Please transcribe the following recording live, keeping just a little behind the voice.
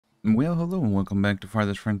Well, hello and welcome back to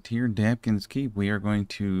Farthest Frontier, Dapkins Keep. We are going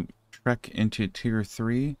to trek into Tier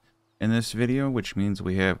 3 in this video, which means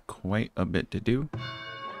we have quite a bit to do.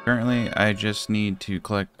 Currently, I just need to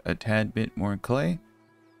collect a tad bit more clay,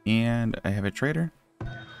 and I have a trader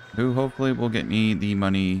who hopefully will get me the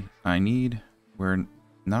money I need. We're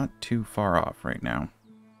not too far off right now.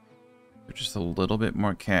 Just a little bit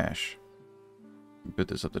more cash. Put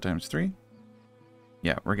this up to ×3.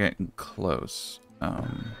 Yeah, we're getting close.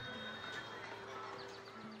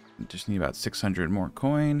 Just need about 600 more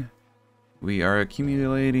coin. We are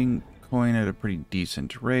accumulating coin at a pretty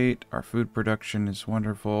decent rate. Our food production is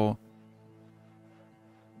wonderful.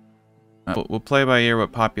 We'll play by ear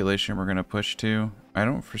what population we're going to push to. I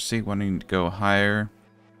don't foresee wanting to go higher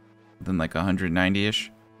than like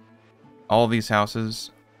 190-ish. All these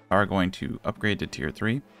houses are going to upgrade to Tier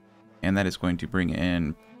 3, and that is going to bring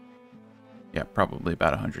in, yeah, probably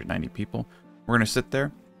about 190 people. We're going to sit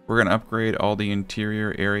there. We're going to upgrade all the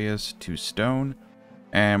interior areas to stone,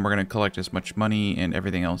 and we're going to collect as much money and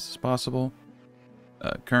everything else as possible.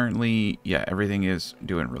 Currently, yeah, everything is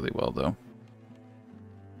doing really well, though.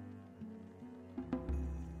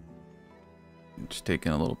 Just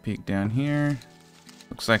taking a little peek down here.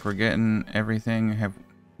 Looks like we're getting everything. I have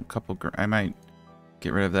a couple... I might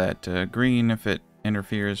get rid of that green if it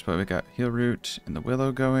interferes, but we got heel root and the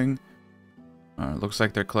willow going. Looks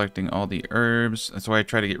like they're collecting all the herbs. That's why I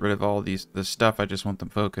try to get rid of all the stuff. I just want them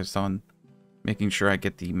focused on making sure I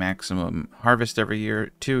get the maximum harvest every year.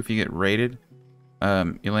 Too, if you get raided, you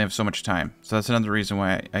only have so much time. So that's another reason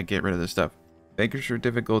why I get rid of this stuff. Vanquisher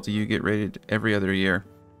difficulty, you get raided every other year,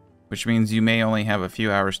 which means you may only have a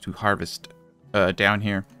few hours to harvest down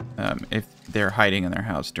here if they're hiding in their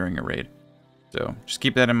house during a raid. So just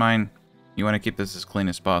keep that in mind. You want to keep this as clean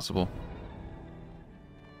as possible.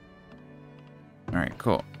 Alright,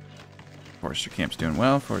 cool. Forester Camp's doing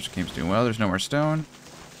well. Forester Camp's doing well. There's no more stone.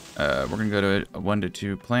 We're going to go to a 1 to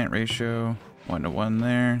 2 plant ratio. 1 to 1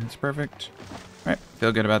 there. That's perfect. Alright,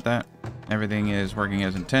 feel good about that. Everything is working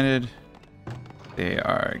as intended. They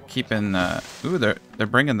are keeping... ooh, they're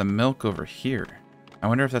bringing the milk over here. I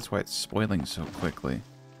wonder if that's why it's spoiling so quickly.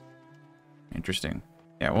 Interesting.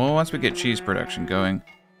 Yeah, well, once we get cheese production going,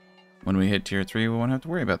 when we hit Tier 3, we won't have to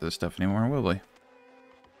worry about this stuff anymore, will we?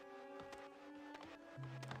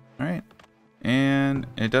 Alright, and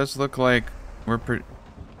it does look like we're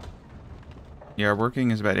yeah, our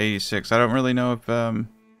working is about 86. I don't really know if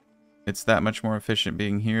it's that much more efficient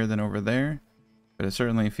being here than over there, but it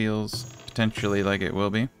certainly feels potentially like it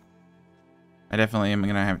will be. I definitely am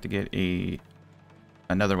going to have to get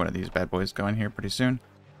another one of these bad boys going here pretty soon.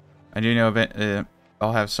 I do know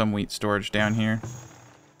I'll have some wheat storage down here.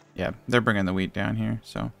 Yeah, they're bringing the wheat down here,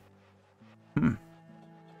 so...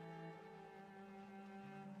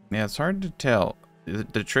 Yeah, it's hard to tell.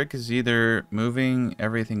 The trick is either moving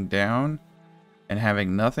everything down and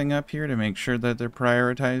having nothing up here to make sure that they're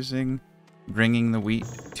prioritizing bringing the wheat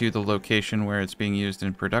to the location where it's being used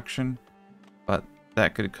in production, but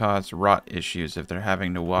that could cause rot issues if they're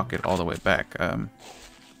having to walk it all the way back.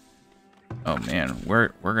 Oh man,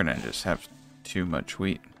 we're gonna just have too much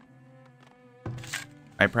wheat.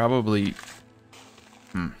 I probably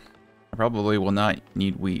will not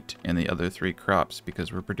need wheat in the other 3 crops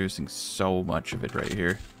because we're producing so much of it right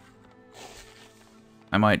here.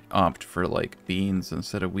 I might opt for like beans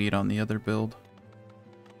instead of wheat on the other build.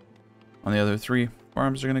 On the other 3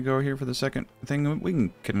 farms are going to go here for the second thing.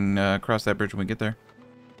 We can cross that bridge when we get there.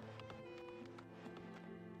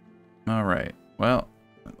 Alright, well,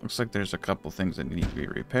 it looks like there's a couple things that need to be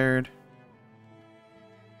repaired.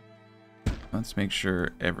 Let's make sure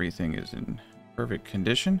everything is in perfect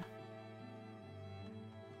condition.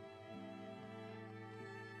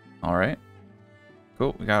 Alright.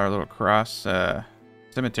 Cool. We got our little cross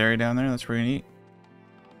cemetery down there. That's pretty neat.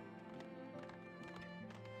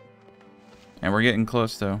 And we're getting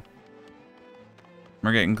close, though.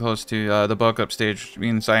 We're getting close to the bulk up stage, which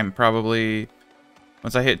means I'm probably...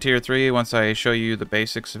 Once I hit Tier 3, once I show you the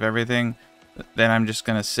basics of everything, then I'm just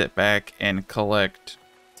going to sit back and collect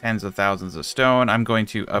tens of thousands of stone. I'm going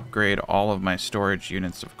to upgrade all of my storage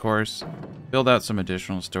units, of course. Build out some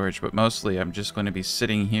additional storage, but mostly I'm just going to be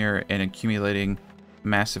sitting here and accumulating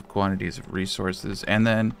massive quantities of resources. And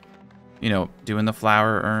then, you know, doing the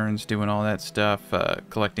flour urns, doing all that stuff,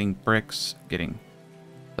 collecting bricks, getting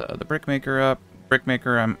the brick maker up. Brick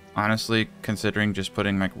maker, I'm honestly considering just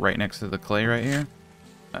putting like right next to the clay right here,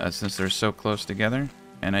 since they're so close together.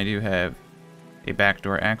 And I do have a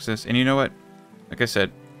backdoor access. And you know what? Like I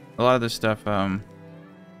said, a lot of this stuff can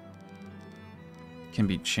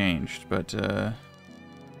be changed, but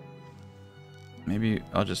Maybe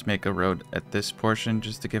I'll just make a road at this portion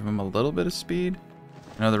just to give them a little bit of speed.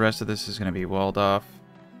 I know the rest of this is going to be walled off.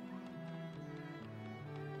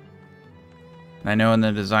 And I know in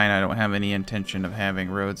the design I don't have any intention of having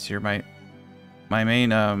roads here. My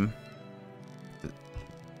main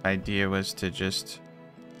idea was to just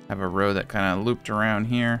have a road that kind of looped around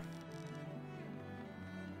here.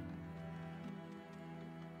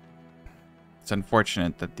 It's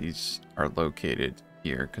unfortunate that these are located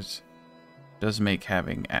here because it does make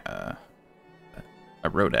having a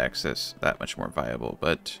road access that much more viable,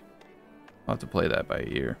 but I'll have to play that by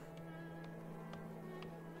ear.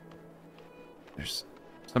 There's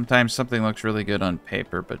sometimes something looks really good on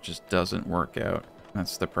paper but just doesn't work out.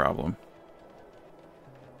 That's the problem.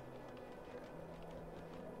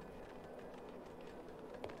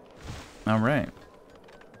 All right.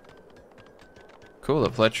 Cool.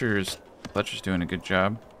 The Fletcher's doing a good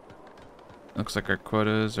job. Looks like our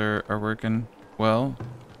quotas are working well.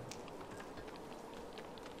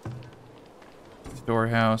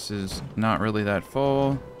 Storehouse is not really that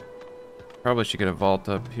full. Probably should get a vault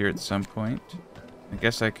up here at some point. I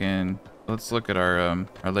guess I can. Let's look at our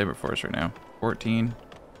labor force right now. 14,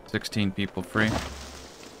 16 people free.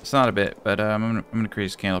 It's not a bit, but I'm gonna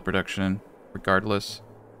increase candle production regardless.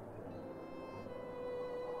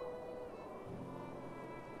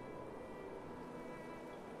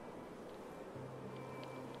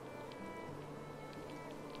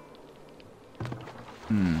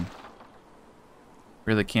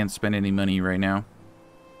 Really can't spend any money right now.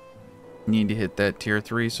 Need to hit that tier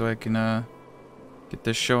 3 so I can get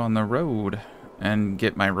this show on the road and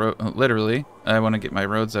get my road. Literally, I want to get my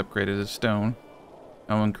roads upgraded to stone.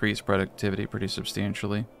 I'll increase productivity pretty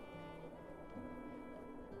substantially.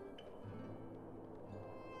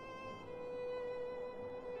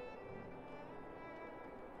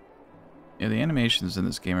 Yeah, the animations in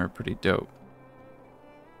this game are pretty dope.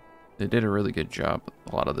 They did a really good job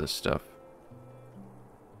with a lot of this stuff.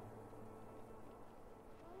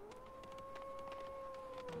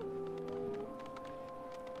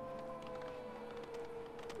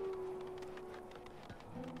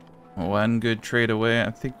 One good trade away.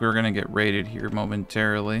 I think we're gonna get raided here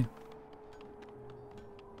momentarily.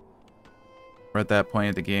 We're at that point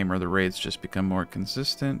of the game where the raids just become more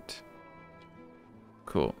consistent.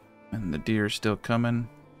 Cool. And the deer's still coming.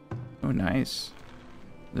 Oh, nice.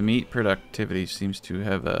 The meat productivity seems to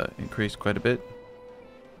have increased quite a bit.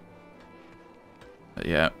 But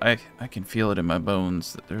yeah, I can feel it in my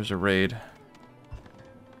bones that there's a raid.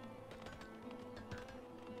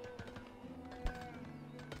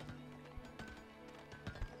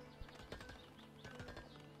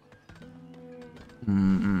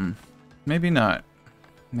 Maybe not.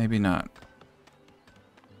 Maybe not.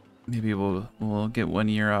 Maybe we'll get 1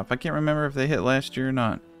 year off. I can't remember if they hit last year or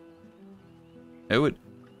not. It would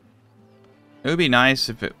be nice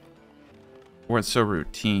if it weren't so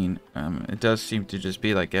routine. It does seem to just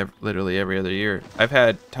be like literally every other year. I've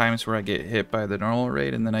had times where I get hit by the normal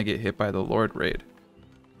raid and then I get hit by the Lord raid.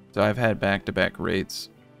 So I've had back-to-back raids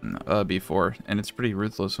before, and it's pretty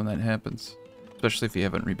ruthless when that happens, especially if you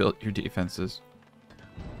haven't rebuilt your defenses.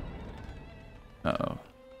 Uh-oh.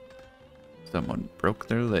 Someone broke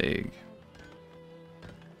their leg.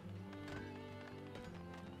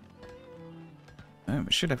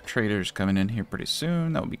 We should have traders coming in here pretty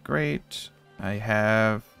soon. That would be great. I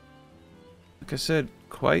have, like I said,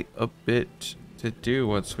 quite a bit to do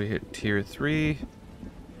once we hit tier 3.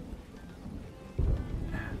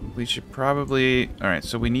 We should probably... Alright,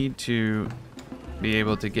 so we need to be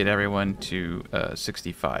able to get everyone to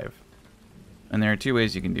 65. And there are 2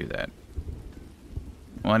 ways you can do that.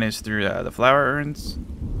 One is through the flower urns,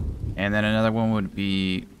 and then another one would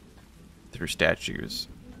be through statues.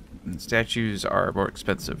 And statues are more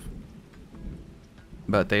expensive,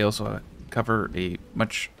 but they also cover a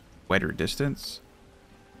much wider distance.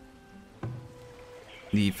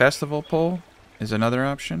 The festival pole is another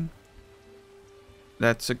option.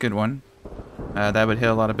 That's a good one. That would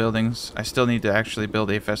hit a lot of buildings. I still need to actually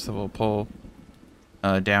build a festival pole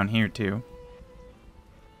down here too.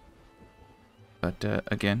 But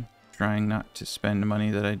again, trying not to spend money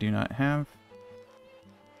that I do not have.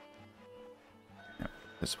 Yep,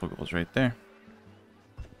 this wiggles right there.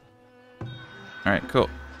 Alright, cool.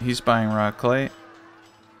 He's buying raw clay.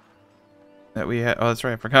 That we had. Oh, that's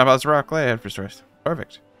right. I forgot about this raw clay I had for stores.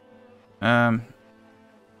 Perfect. So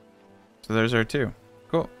there's our 2.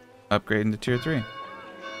 Cool. Upgrading to tier 3.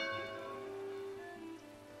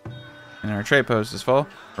 And our trade post is full.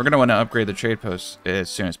 We're going to want to upgrade the trade post as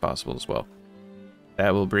soon as possible as well.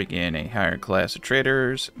 That will bring in a higher class of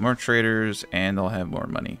traders, more traders, and they'll have more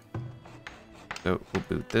money. So we'll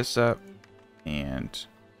boot this up. And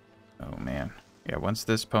oh man, yeah, once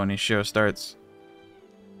this pony show starts,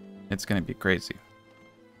 it's gonna be crazy.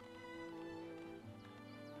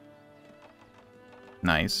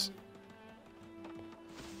 Nice.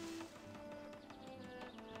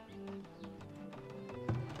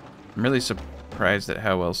 I'm really surprised at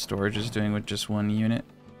how well storage is doing with just one unit.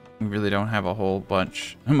 We really don't have a whole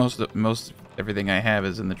bunch. Most everything I have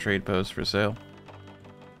is in the trade post for sale.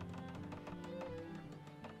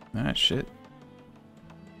 Ah, shit.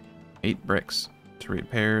 8 bricks to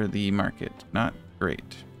repair the market. Not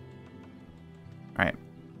great. Alright,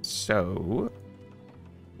 so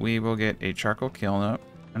we will get a charcoal kiln up.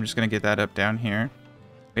 I'm just going to get that up down here.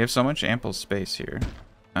 We have so much ample space here.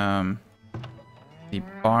 The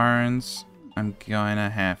barns, I'm gonna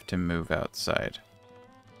have to move outside.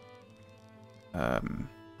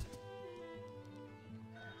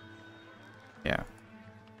 Yeah.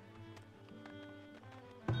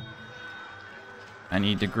 I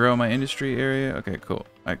need to grow my industry area. Okay, cool.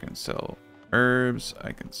 I can sell herbs.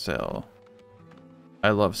 I can sell...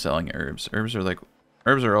 I love selling herbs. Herbs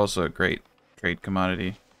are also a great trade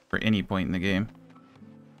commodity for any point in the game.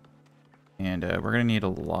 And we're gonna need a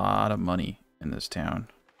lot of money in this town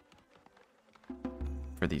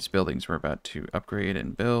for these buildings we're about to upgrade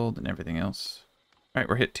and build and everything else. Alright,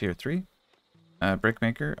 we're hit tier 3.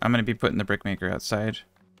 Brickmaker. I'm going to be putting the brickmaker outside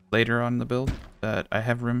later on in the build, but I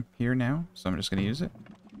have room here now, so I'm just going to use it.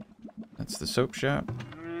 That's the soap shop.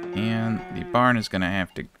 And the barn is going to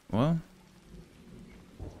have to... Well,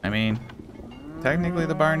 I mean, technically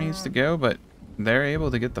the barn needs to go, but they're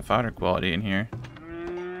able to get the fodder quality in here.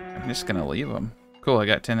 I'm just going to leave them. Cool, I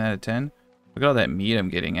got 10 out of 10. Look at all that meat I'm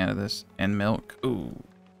getting out of this. And milk. Ooh.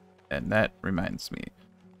 And that reminds me.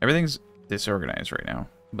 Everything's disorganized right now.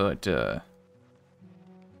 But,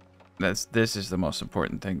 this is the most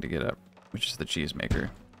important thing to get up. Which is the cheese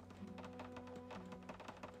maker.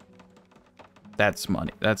 That's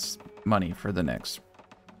money. That's money for the next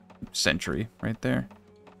century right there.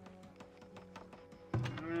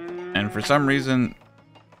 And for some reason,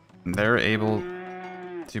 they're able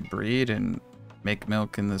to breed and make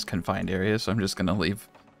milk in this confined area, so I'm just gonna leave.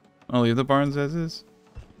 I'll leave the barns as is.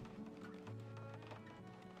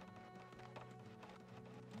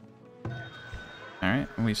 Alright,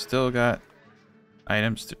 and we still got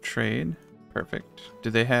items to trade. Perfect. Do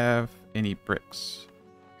they have any bricks?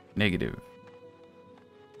 Negative.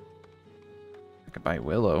 I could buy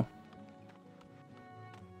willow.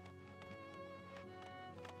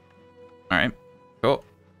 Alright, cool.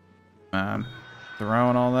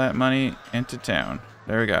 Throwing all that money into town.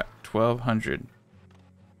 There we got 1,200.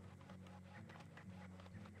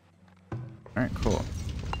 Alright, cool.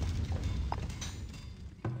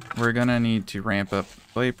 We're gonna need to ramp up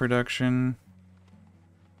clay production.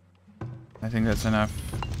 I think that's enough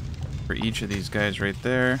for each of these guys right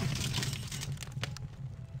there.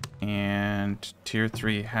 And tier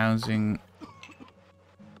 3 housing.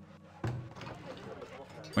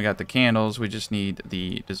 We got the candles, we just need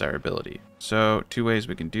the desirability. So 2 ways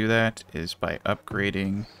we can do that is by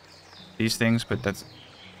upgrading these things, but that's...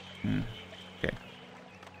 okay.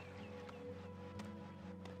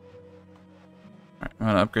 Alright, I'm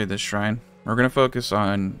going to upgrade this shrine. We're going to focus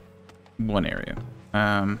on one area.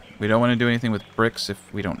 We don't want to do anything with bricks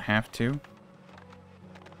if we don't have to.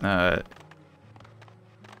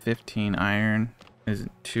 15 iron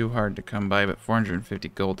isn't too hard to come by, but 450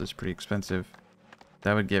 gold is pretty expensive.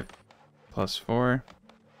 That would give +4.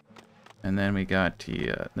 And then we got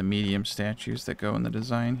the medium statues that go in the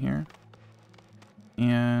design here.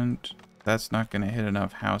 And that's not going to hit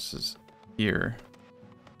enough houses here.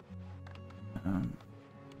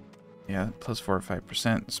 Yeah, +4 or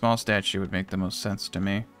 5%. Small statue would make the most sense to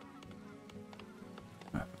me.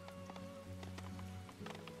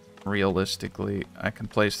 Realistically, I can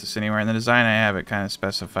place this anywhere. In the design I have it kind of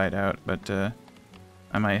specified out, but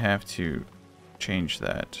I might have to change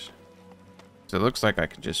that. So it looks like I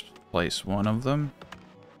could just place one of them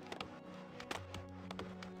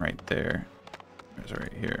right there. There's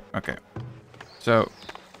right here. Okay. So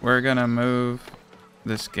we're gonna move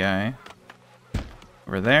this guy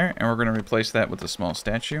over there, and we're gonna replace that with a small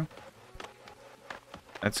statue.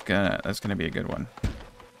 That's gonna be a good one.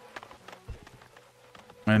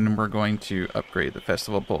 And we're going to upgrade the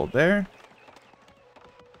festival pole there.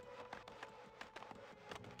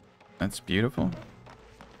 That's beautiful.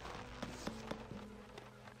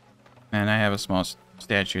 And I have a small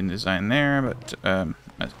statue in design there, but a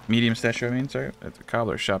medium statue, I mean, sorry, at the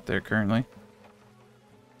cobbler shop there currently.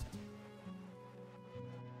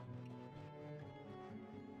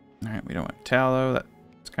 Alright, we don't want tallow.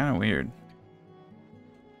 That's kind of weird.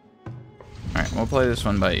 Alright, we'll play this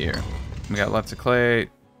one by ear. We got lots of clay.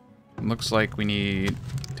 Looks like we need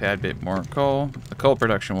a tad bit more coal. The coal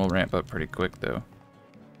production will ramp up pretty quick, though.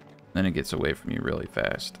 Then it gets away from you really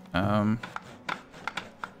fast.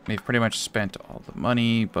 We've pretty much spent all the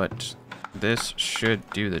money, but this should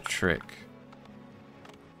do the trick.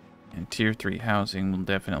 And tier 3 housing will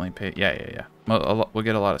definitely pay. Yeah. We'll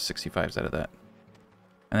get a lot of 65s out of that.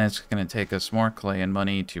 And then it's going to take us more clay and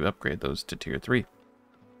money to upgrade those to tier 3.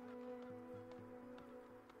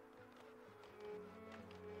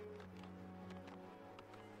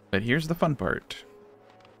 But here's the fun part.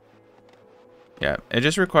 Yeah, it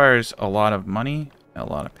just requires a lot of money, a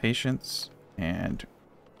lot of patience, and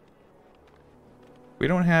we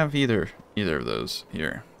don't have either of those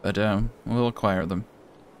here, but we'll acquire them.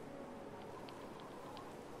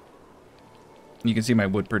 You can see my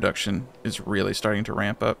wood production is really starting to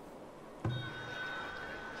ramp up.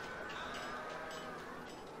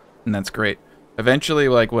 And that's great. Eventually,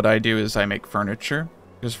 like, what I do is I make furniture.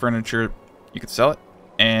 Because furniture, you can sell it,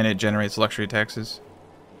 and it generates luxury taxes.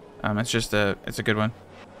 It's a good one.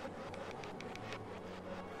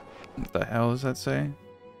 What the hell does that say?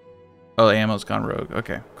 Oh, the ammo's gone rogue.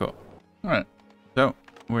 Okay, cool. Alright. So,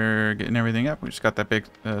 we're getting everything up. We just got that big,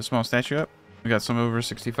 small statue up. We got some over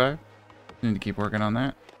 65. Need to keep working on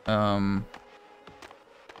that.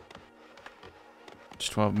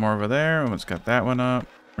 Just 12 more over there. Almost got that one up.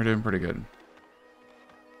 We're doing pretty good.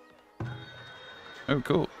 Oh,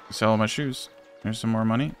 cool. Sell all my shoes. There's some more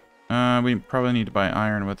money. We probably need to buy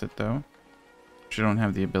iron with it, though. Which I don't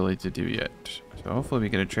have the ability to do yet. So hopefully we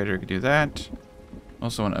get a trader who can do that.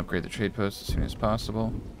 Also want to upgrade the trade post as soon as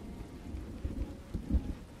possible.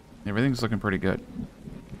 Everything's looking pretty good.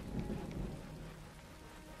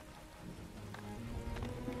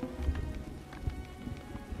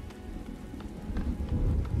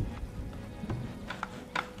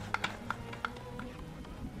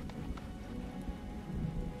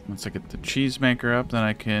 Once I get the cheese maker up, then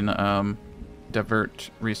I can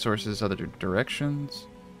divert resources other directions.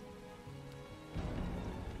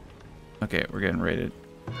 Okay, we're getting raided.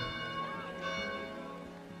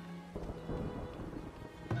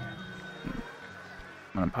 I'm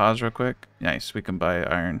gonna pause real quick. Nice, we can buy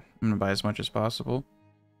iron. I'm gonna buy as much as possible.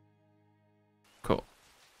 Cool.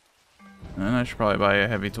 And I should probably buy a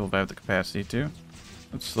heavy tool if I have the capacity to.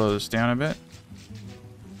 Let's slow this down a bit.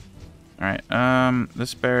 Alright,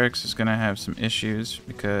 this barracks is gonna have some issues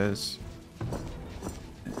because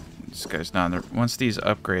this guy's not there. Once these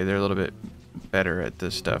upgrade, they're a little bit better at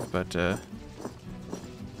this stuff, but I'm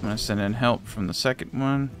gonna send in help from the second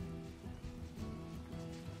one.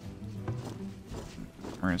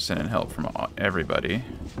 We're gonna send in help from everybody.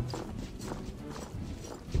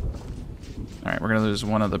 Alright, we're gonna lose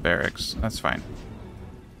one of the barracks. That's fine.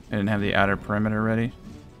 I didn't have the outer perimeter ready.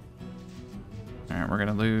 Alright, we're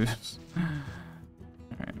gonna lose.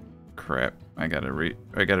 Alright, crap. I gotta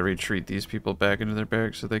retreat these people back into their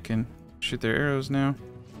barracks so they can shoot their arrows now.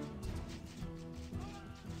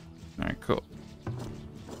 Alright, cool.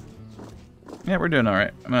 Yeah, we're doing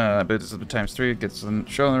alright. I'm gonna boot this up to ×3, get some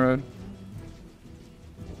show on the road.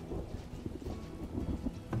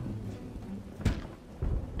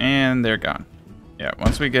 And they're gone. Yeah,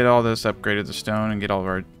 once we get all this upgraded to stone and get all of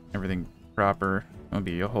our everything proper, it'll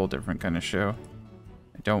be a whole different kind of show.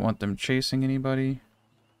 I don't want them chasing anybody.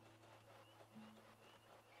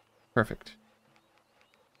 Perfect.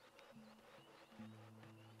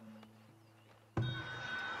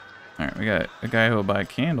 Alright, we got a guy who will buy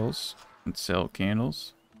candles and sell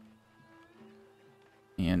candles.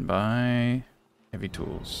 And buy heavy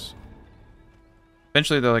tools.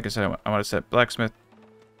 Eventually, though, like I said, I want to set blacksmith,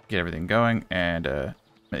 get everything going, and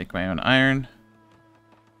make my own iron.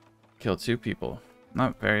 Kill 2 people.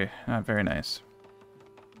 Not very nice.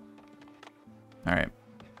 Alright.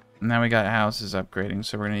 Now we got houses upgrading,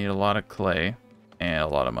 so we're gonna need a lot of clay and a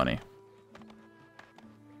lot of money.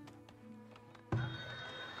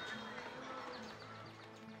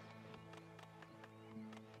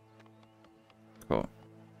 Cool.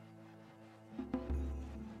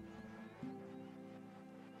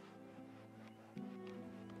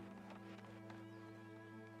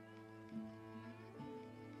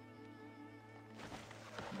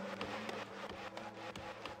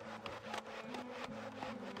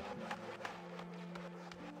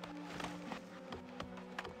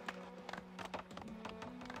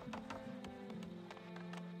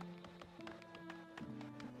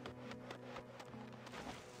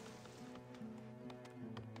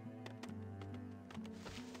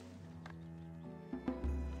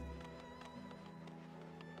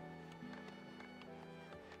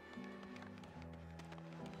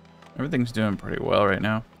 Everything's doing pretty well right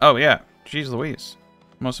now. Oh, yeah. Jeez Louise.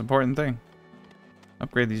 Most important thing.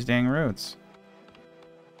 Upgrade these dang roads.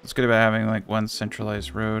 What's good about having like one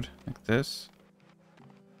centralized road like this?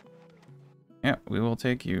 Yeah, we will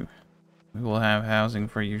take you. We will have housing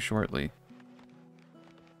for you shortly.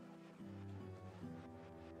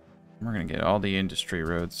 We're gonna get all the industry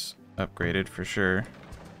roads upgraded for sure.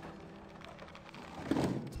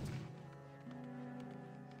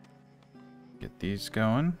 Get these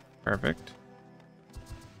going. Perfect.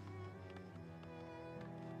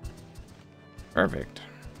 Perfect.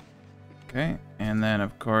 Okay, and then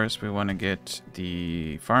of course we want to get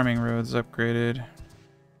the farming roads upgraded.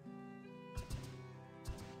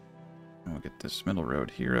 And we'll get this middle road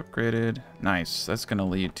here upgraded. Nice. That's going to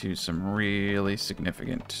lead to some really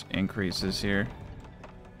significant increases here.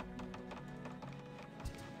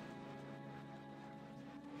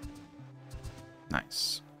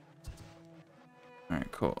 Nice.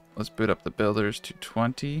 Alright, cool. Let's boot up the builders to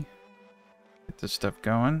 20. Get this stuff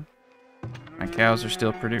going. My cows are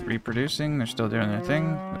still reproducing. They're still doing their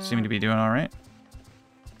thing. They seem to be doing alright.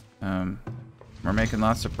 We're making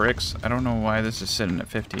lots of bricks. I don't know why this is sitting at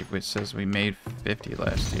 50. It says we made 50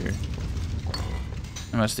 last year.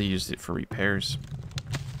 I must have used it for repairs.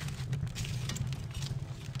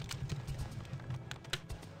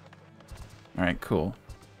 Alright, cool.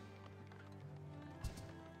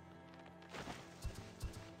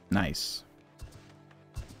 Nice.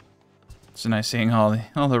 It's nice seeing all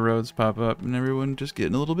the roads pop up and everyone just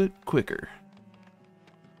getting a little bit quicker.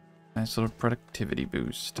 Nice little productivity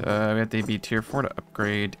boost. We have to be tier 4 to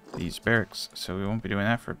upgrade these barracks, so we won't be doing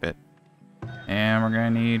that for a bit. And we're gonna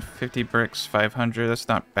need 50 bricks, 500. That's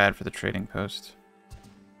not bad for the trading post.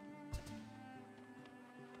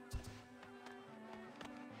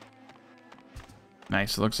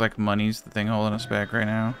 Nice. It looks like money's the thing holding us back right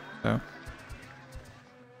now. So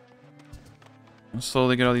we'll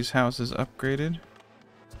slowly get all these houses upgraded.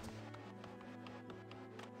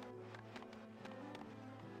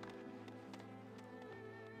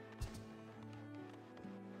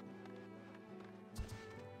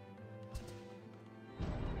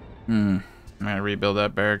 I'm gonna rebuild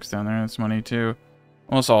that barracks down there. That's money too.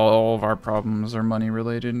 Almost all of our problems are money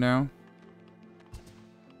related now.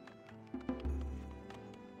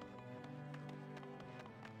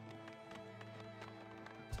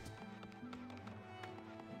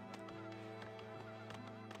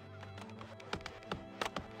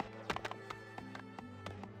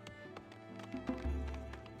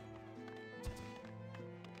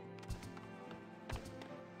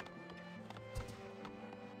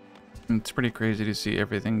 It's pretty crazy to see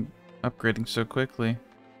everything upgrading so quickly.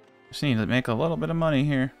 Just need to make a little bit of money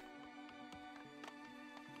here.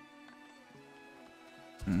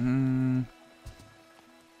 No,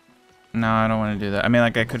 I don't want to do that. I mean,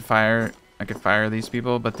 like I could fire these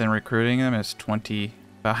people, but then recruiting them is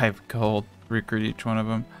 25 gold. Recruit each one of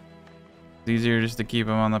them. It's easier just to keep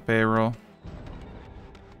them on the payroll.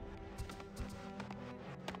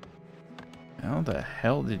 How the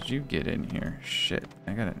hell did you get in here? Shit,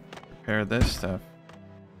 I gotta repair this stuff.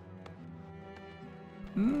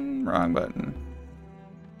 Wrong button.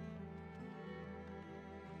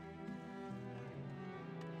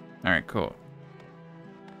 Alright, cool.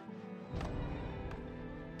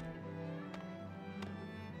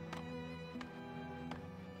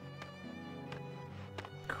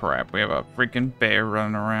 Crap, we have a freaking bear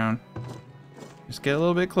running around. Just get a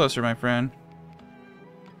little bit closer, my friend.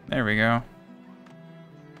 There we go.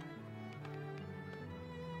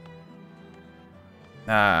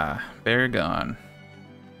 Ah, bear gone.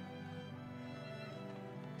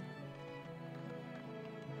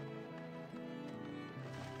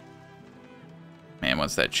 Man,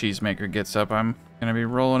 once that cheesemaker gets up, I'm gonna be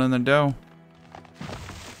rolling in the dough.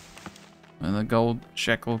 In the gold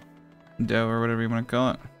shekel dough, or whatever you want to call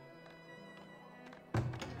it.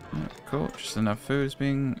 Yeah, cool, just enough food is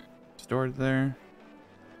being stored there.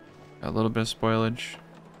 Got a little bit of spoilage.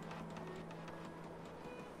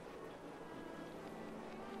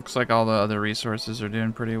 Looks like all the other resources are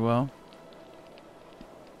doing pretty well.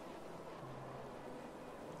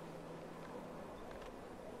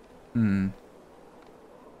 I'm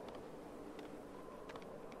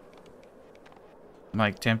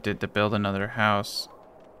like tempted to build another house.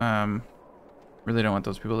 Really don't want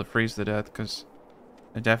those people to freeze to death because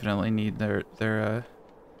they definitely need their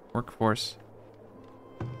workforce.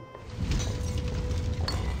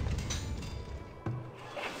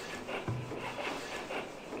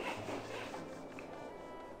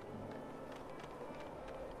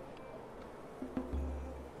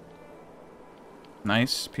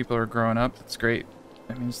 Nice, people are growing up. That's great.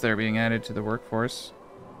 That means they're being added to the workforce.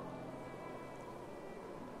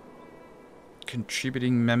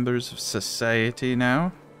 contributing members of society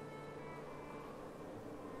now.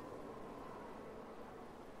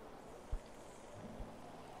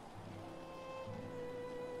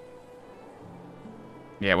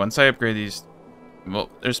 Yeah, once I upgrade these, well,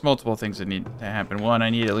 there's multiple things that need to happen. One, I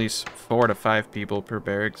need at least 4 to 5 people per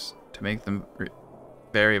barracks to make them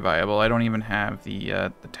very viable. I don't even have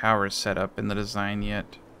the towers set up in the design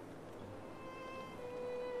yet.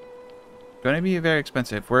 Going to be very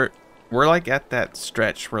expensive. We're like at that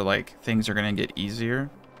stretch where like things are going to get easier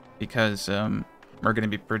because we're going to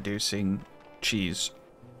be producing cheese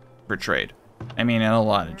for trade. I mean, and a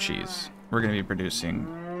lot of cheese. We're going to be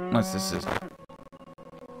producing, once this is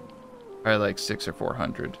probably like 600 or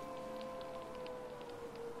 400.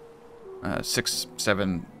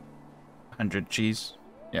 700 cheese.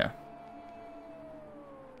 Yeah.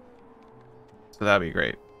 So that'd be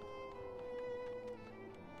great.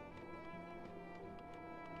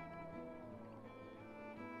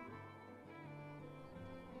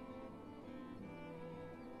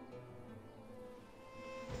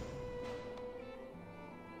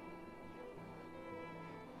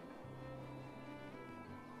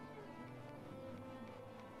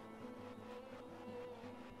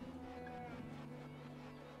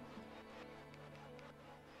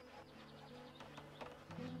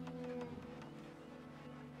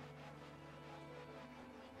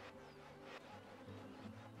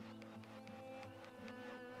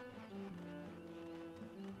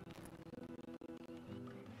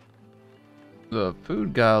 The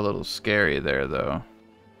food got a little scary there, though.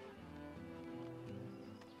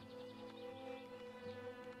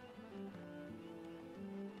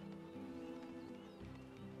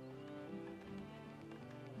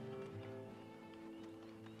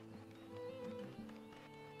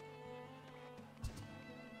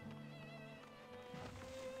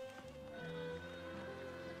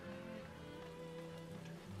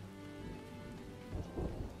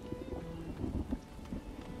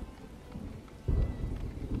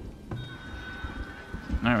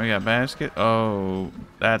 Alright, we got basket. Oh,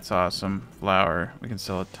 that's awesome. Flour. We can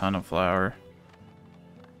sell a ton of flour.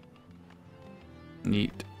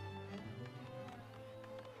 Neat.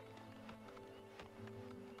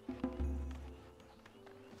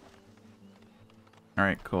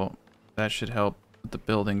 Alright, cool. That should help with the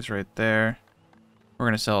buildings right there. We're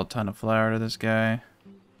gonna sell a ton of flour to this guy.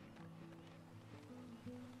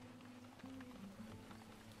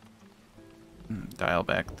 Dial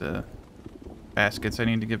back the baskets. I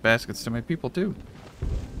need to give baskets to my people too.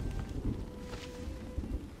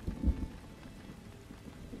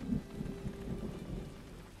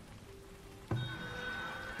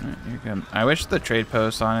 Alright, here come. I wish the trade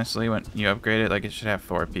post, honestly, when you upgrade it, like it should have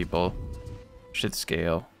 4 people. Should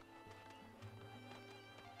scale.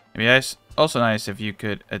 I mean, it's also nice if you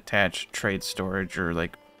could attach trade storage or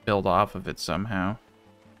like build off of it somehow.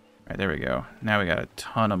 Alright, there we go. Now we got a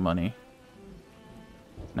ton of money.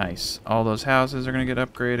 Nice. All those houses are going to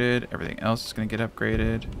get upgraded. Everything else is going to get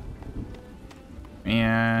upgraded.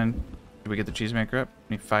 And did we get the cheesemaker up?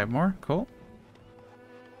 Need 5 more. Cool.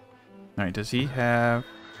 Alright, does he have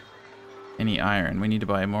any iron? We need to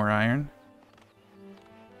buy more iron.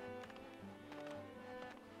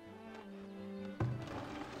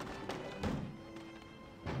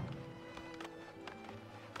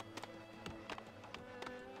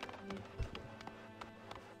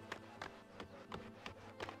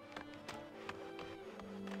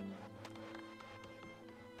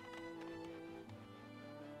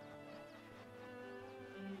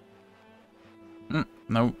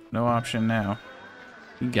 No, no option now.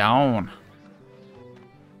 He gone.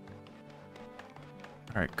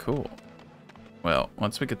 Alright, cool. Well,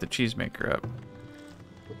 once we get the cheesemaker up,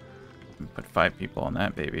 put 5 people on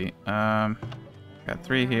that baby. Got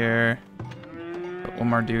 3 here. Put 1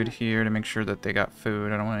 more dude here to make sure that they got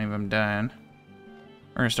food. I don't want any of them dying.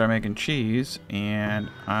 We're gonna start making cheese, and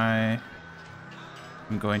I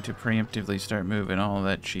am going to preemptively start moving all of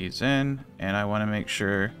that cheese in, and I want to make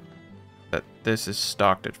sure that this is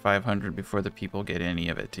stocked at 500 before the people get any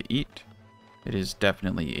of it to eat. It is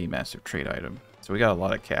definitely a massive trade item. So we got a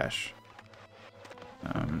lot of cash.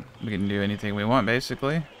 We can do anything we want,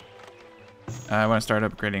 basically. I want to start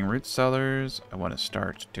upgrading root cellars. I want to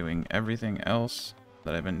start doing everything else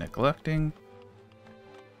that I've been neglecting.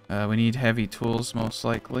 We need heavy tools, most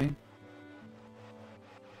likely.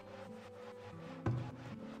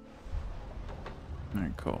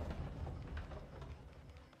 Alright, cool.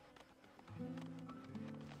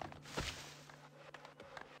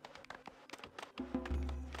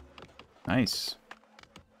 Nice.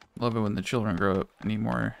 Love it when the children grow up. I need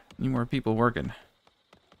more people working.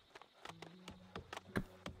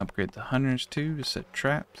 A upgrade the hunters too to set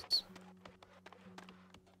traps.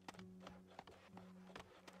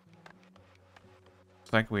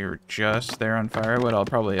 Looks like we were just there on firewood. I'll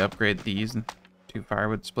probably upgrade these to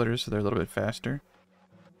firewood splitters so they're a little bit faster.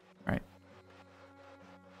 Alright.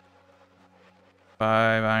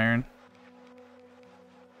 5 iron.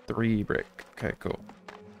 3 brick. Okay, cool.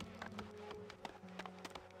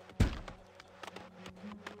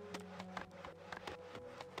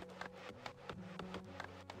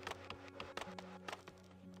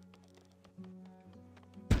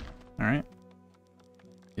 Alright.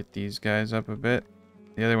 Get these guys up a bit.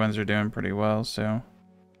 The other ones are doing pretty well, so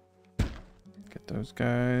get those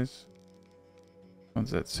guys.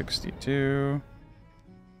 One's at 62.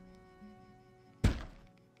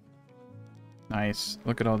 Nice.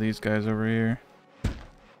 Look at all these guys over here.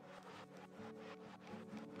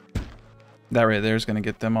 That right there is going to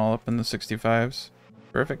get them all up in the 65s.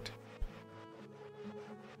 Perfect.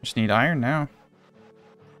 Just need iron now.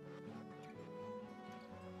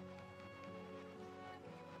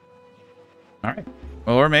 Alright.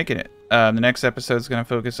 Well, we're making it. The next episode is going to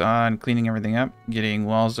focus on cleaning everything up, getting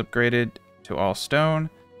walls upgraded to all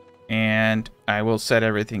stone, and I will set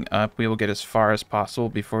everything up. We will get as far as possible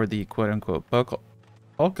before the quote-unquote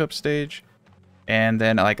bulk up stage, and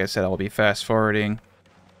then, like I said, I'll be fast-forwarding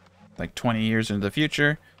like 20 years into the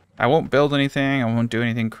future. I won't build anything. I won't do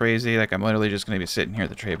anything crazy. Like, I'm literally just going to be sitting here at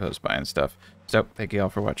the trade post buying stuff. So, thank you all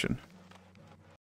for watching.